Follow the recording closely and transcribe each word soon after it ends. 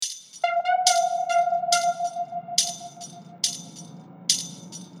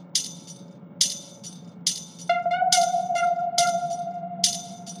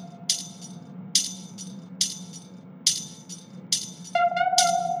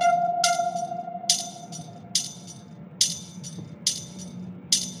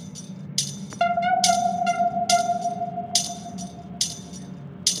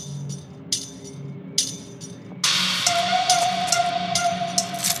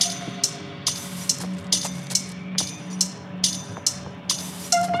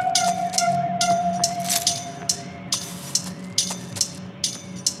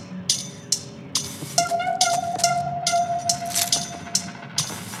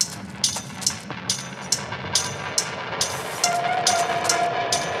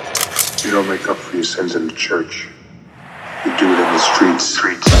You don't make up for your sins in the church. You do it in the streets.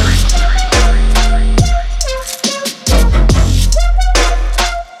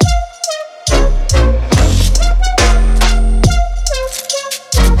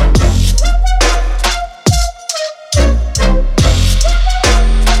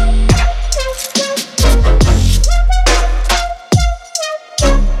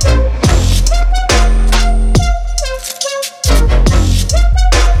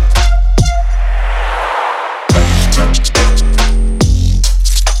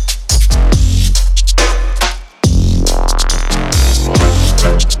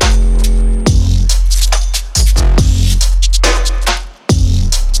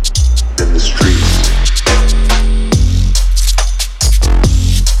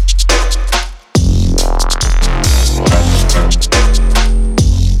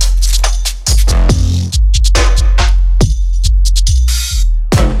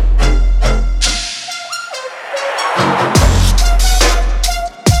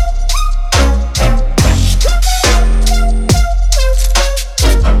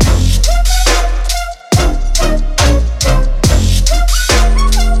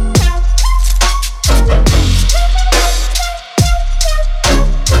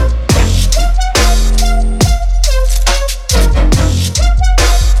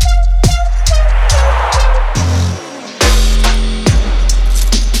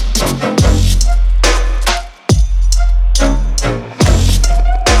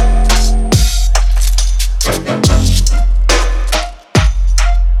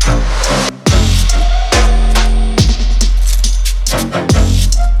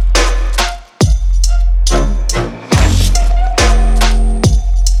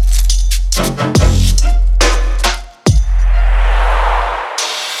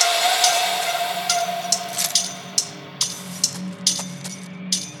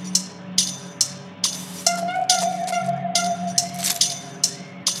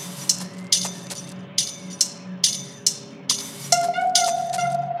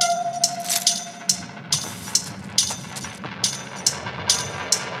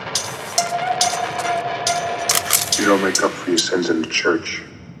 You don't make up for your sins in the church.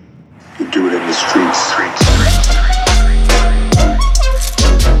 You do it in the streets.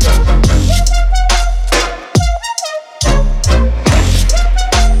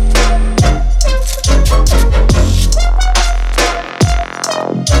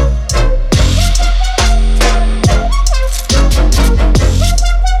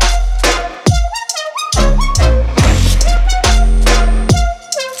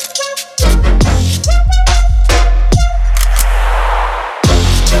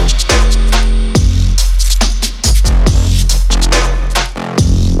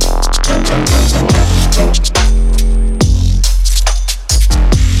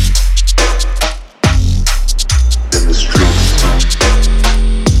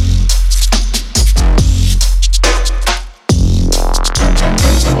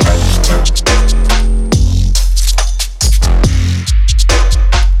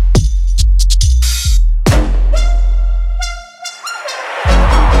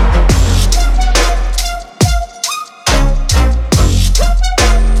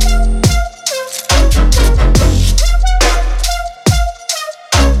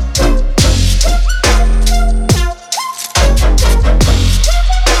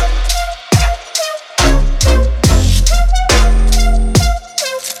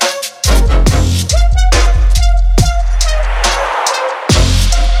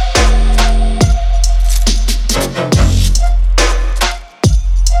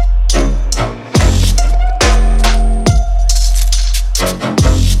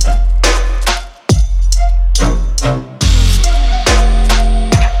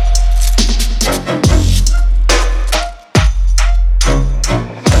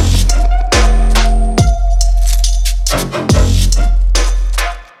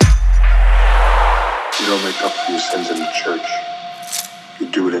 You don't make up for your sins in the church. You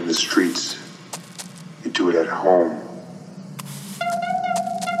do it in the streets. You do it at home.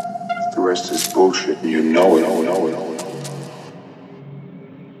 The rest is bullshit and you know it.